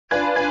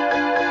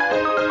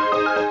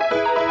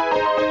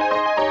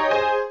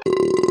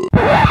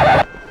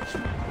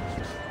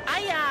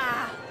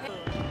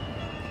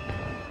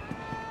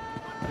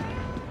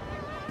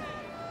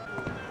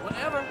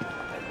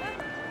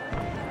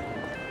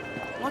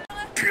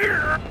哎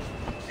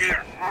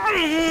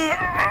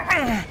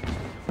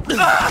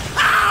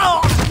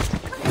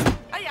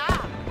呀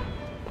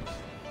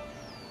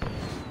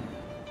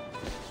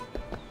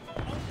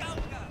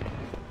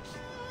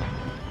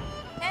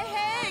！Hey,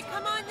 hey,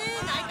 come on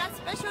in. I got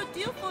special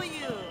deal for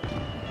you.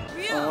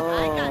 Real,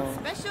 I got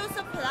special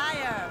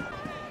supplier.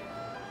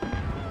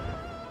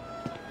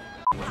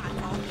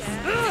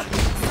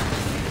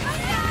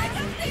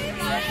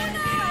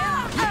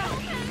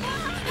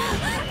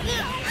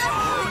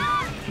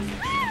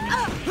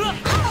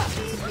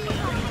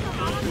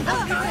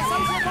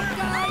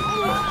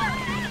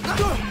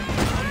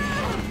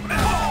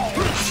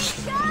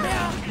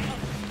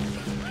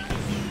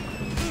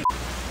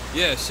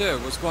 Yeah, sure.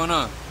 What's going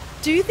on?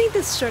 Do you think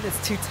this shirt is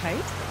too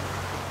tight?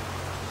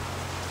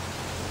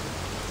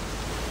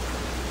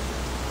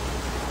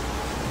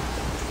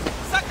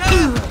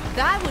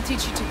 That will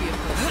teach you to be a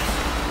person.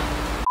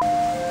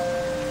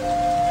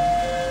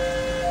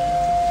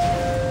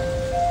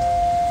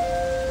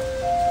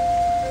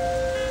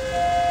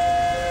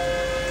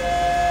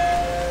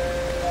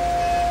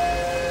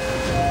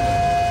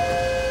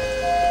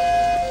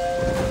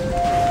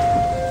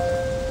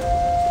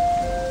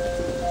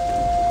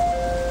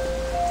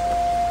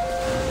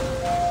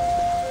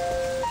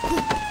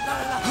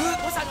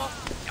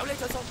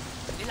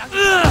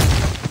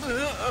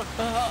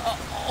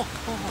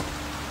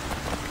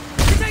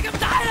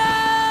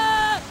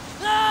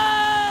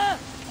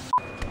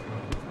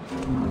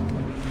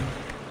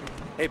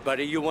 Hey,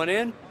 buddy, you want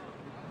in?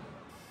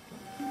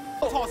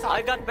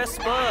 I got best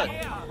bird.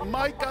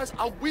 My guys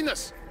are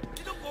winners.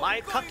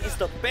 My cut is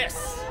the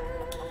best.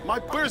 My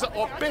birds are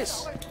all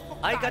best.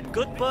 I got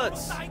good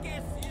birds.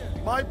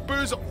 My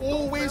birds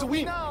always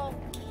win.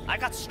 I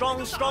got strong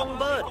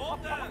bird.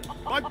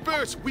 My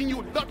birds win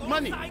you lot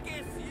money.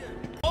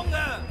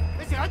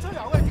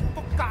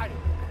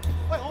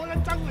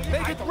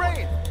 Make it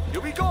rain.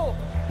 Here we go.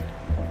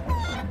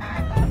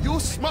 You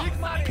smart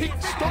pig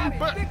stone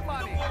bird.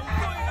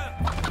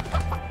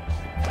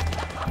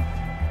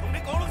 同你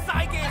講到嘥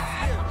嘅事啊！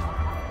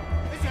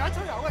你成日出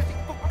遊喂，直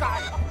仆街！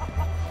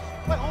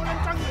喂，我撚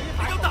憎你！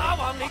你都打橫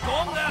嚟講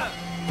㗎。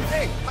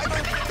Hey， 睇到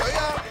條嘴啊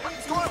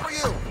 ！It's going for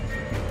you。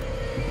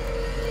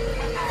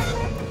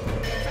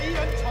死撚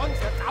蠢，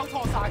成日搞錯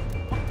晒，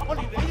我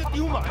連你都丟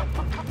埋。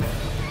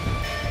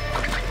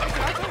你成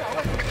日出遊喂，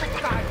直仆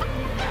街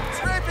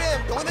！Scrape him，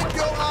 講啲腳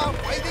啊，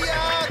快啲啊，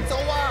做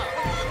啊！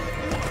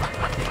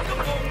你都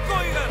戇居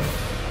㗎，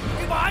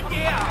你玩嘢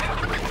啊！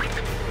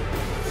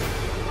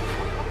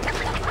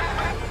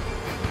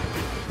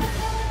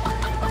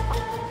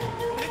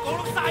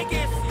 嘥嘅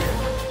事啊！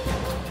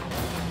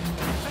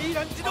死撚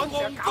子都戇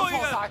居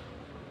㗎，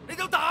你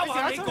都打橫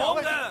嚟講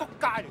㗎，仆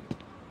街嚟！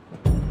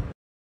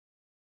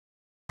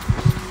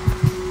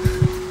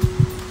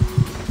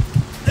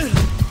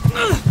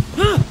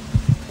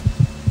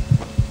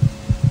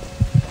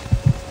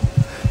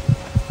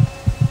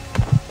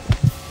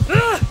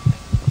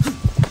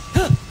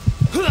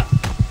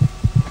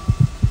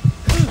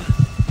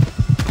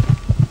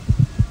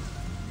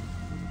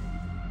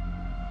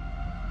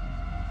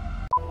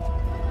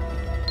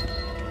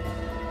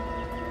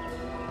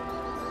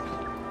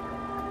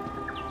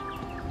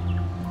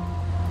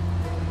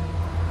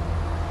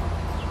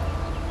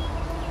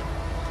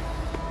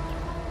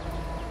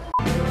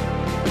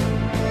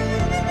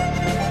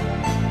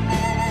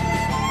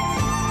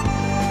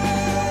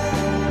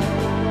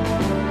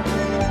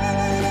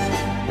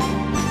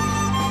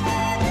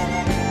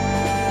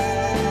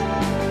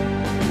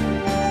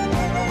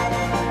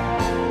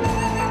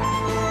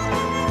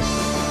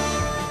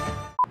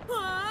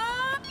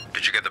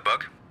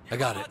 I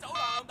got it.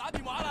 打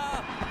電話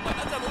啦，咪等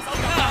陣冇手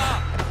機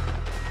啊！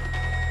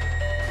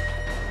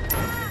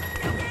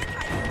有嘢睇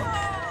喎！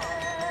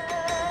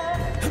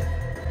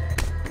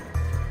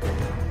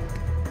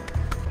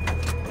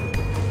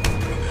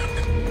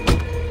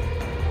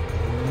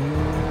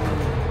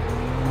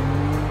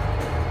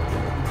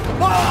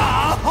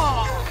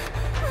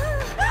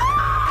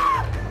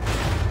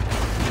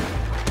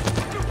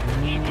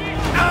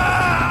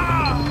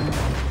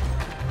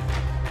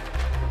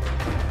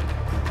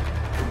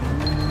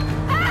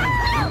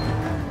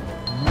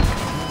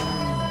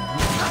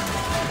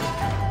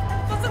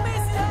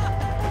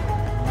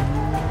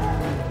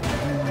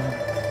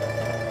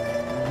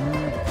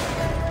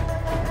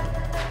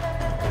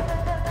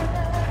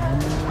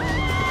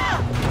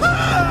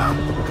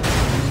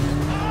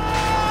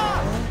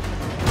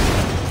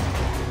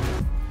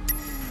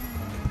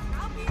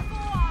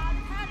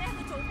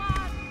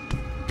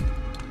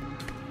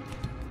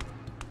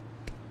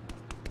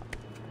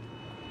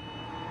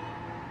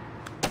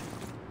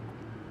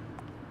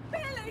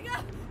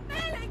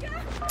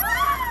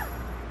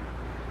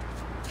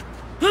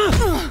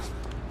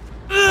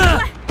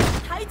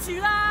睇住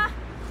啦！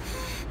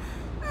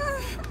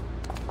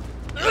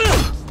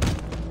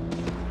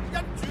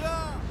忍住啦！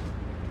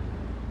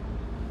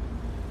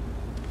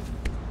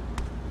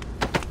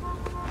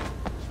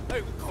哎，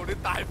我求你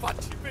大發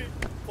慈悲，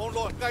放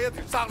老人家一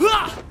條生路。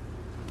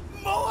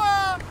唔好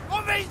啊！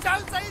我未想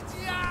死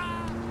字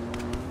啊！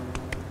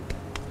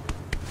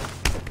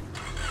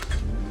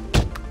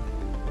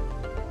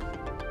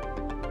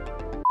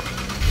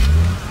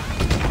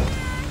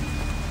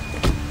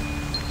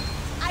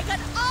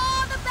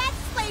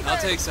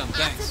 take some,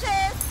 thanks.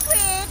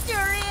 Squid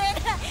durian.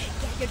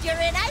 Get your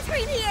durian ice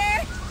cream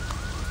here.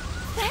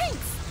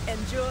 Thanks.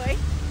 Enjoy.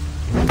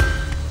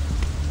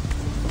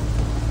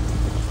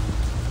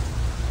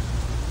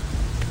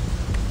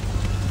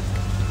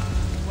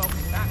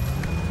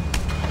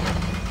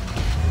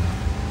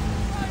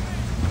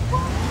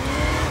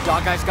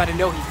 Dog guy's gotta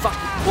know he fucking.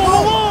 Whoa,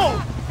 whoa, whoa!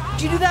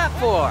 What'd you do that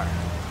for?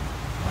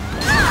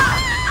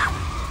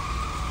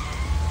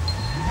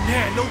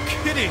 Yeah, no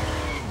kidding.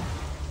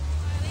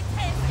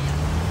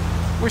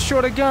 We're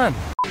short a gun.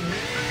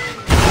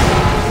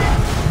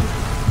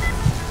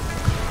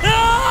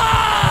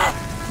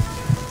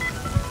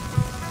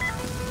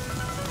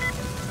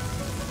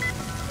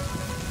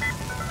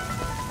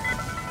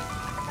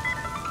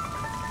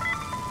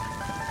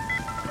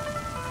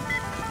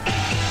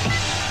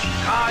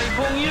开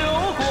封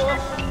有国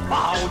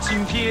包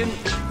青天，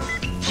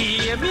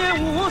铁面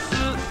无私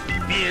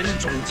辨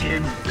忠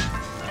奸。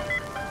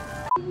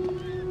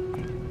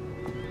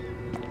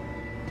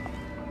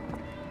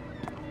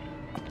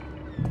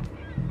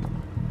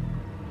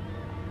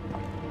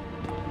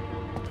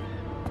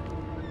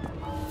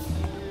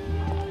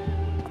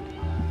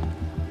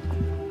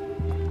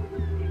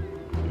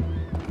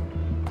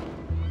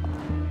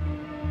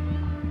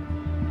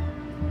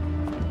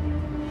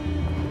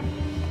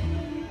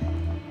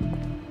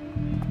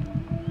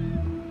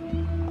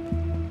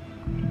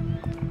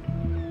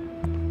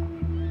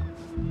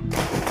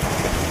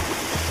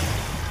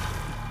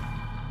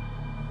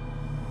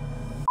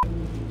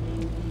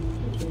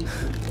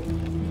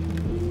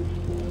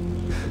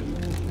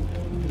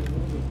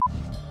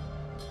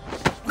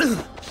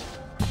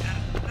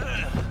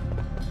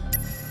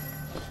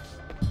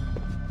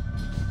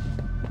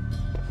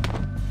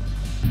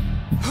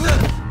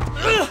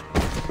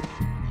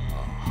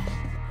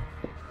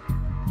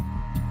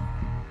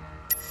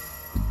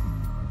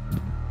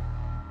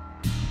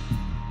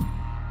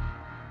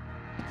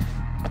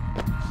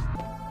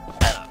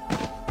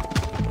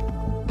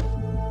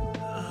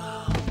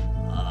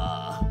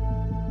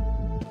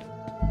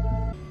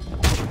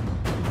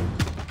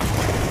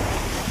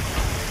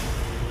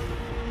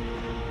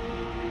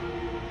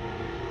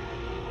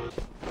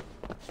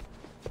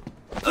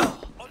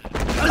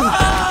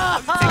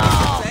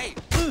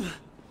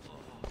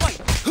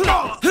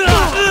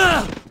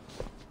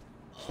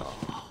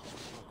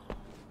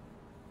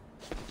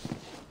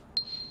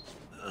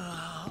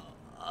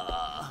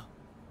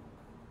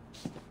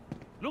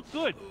Look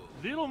good.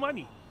 Little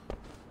money.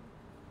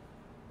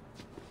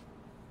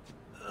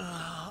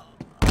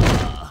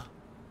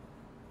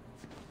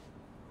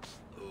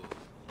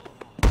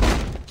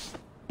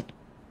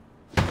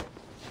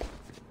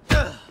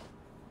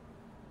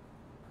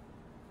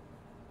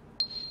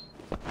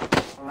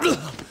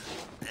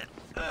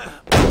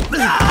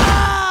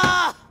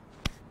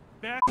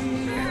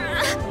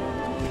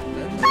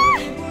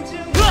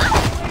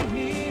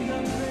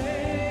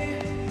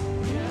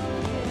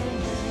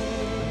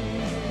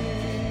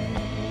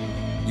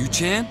 You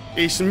Chan?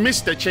 It's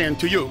Mr. Chan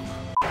to you.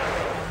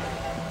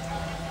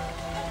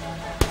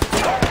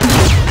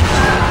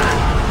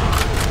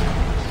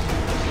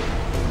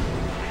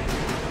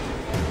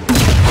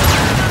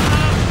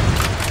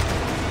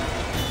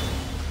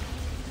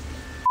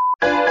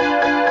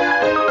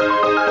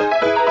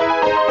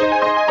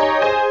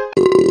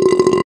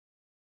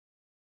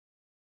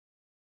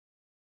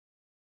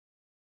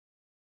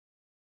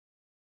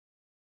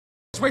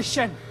 Wei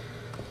Shen,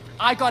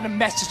 I got a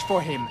message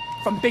for him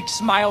from Big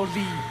Smile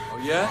Lee.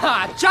 Oh yeah?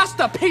 Ha! Just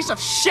the piece of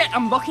shit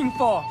I'm looking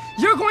for.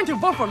 You're going to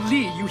vote for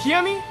Lee, you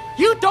hear me?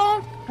 You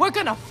don't, we're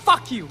gonna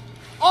fuck you.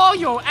 All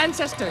your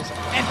ancestors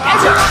and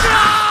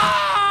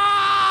everyone.